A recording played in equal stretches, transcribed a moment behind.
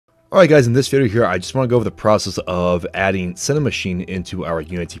Alright guys, in this video here, I just want to go over the process of adding Cinemachine into our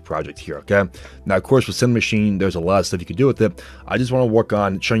Unity project here, okay? Now, of course, with Cinemachine, there's a lot of stuff you can do with it. I just want to work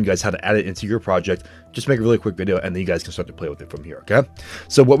on showing you guys how to add it into your project. Just make a really quick video, and then you guys can start to play with it from here, okay?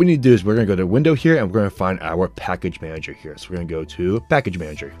 So what we need to do is we're going to go to Window here, and we're going to find our Package Manager here. So we're going to go to Package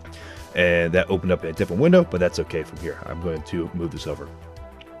Manager. And that opened up in a different window, but that's okay from here. I'm going to move this over.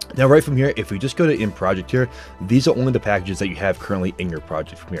 Now, right from here, if we just go to In Project here, these are only the packages that you have currently in your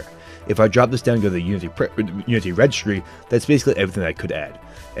project from here. If I drop this down and go to the Unity registry, that's basically everything that I could add.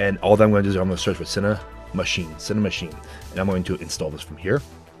 And all that I'm going to do is I'm going to search for Cinemachine, and I'm going to install this from here.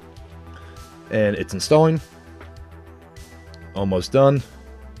 And it's installing. Almost done.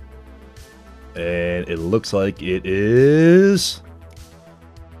 And it looks like it is...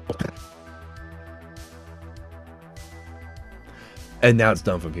 And now it's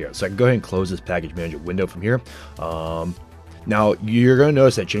done from here. So I can go ahead and close this package manager window from here. Now you're going to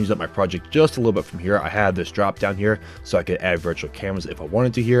notice I changed up my project just a little bit from here. I had this drop down here so I could add virtual cameras if I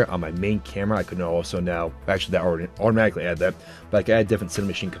wanted to here. On my main camera, I could also now, actually that already automatically add that, but I can add different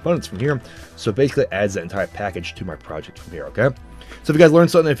Cinemachine components from here. So it basically adds that entire package to my project from here, okay? So if you guys learned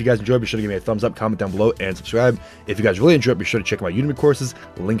something, if you guys enjoyed, be sure to give me a thumbs up, comment down below, and subscribe. If you guys really enjoyed, be sure to check out my Udemy courses.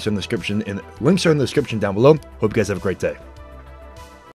 Links are in the description down below. Hope you guys have a great day.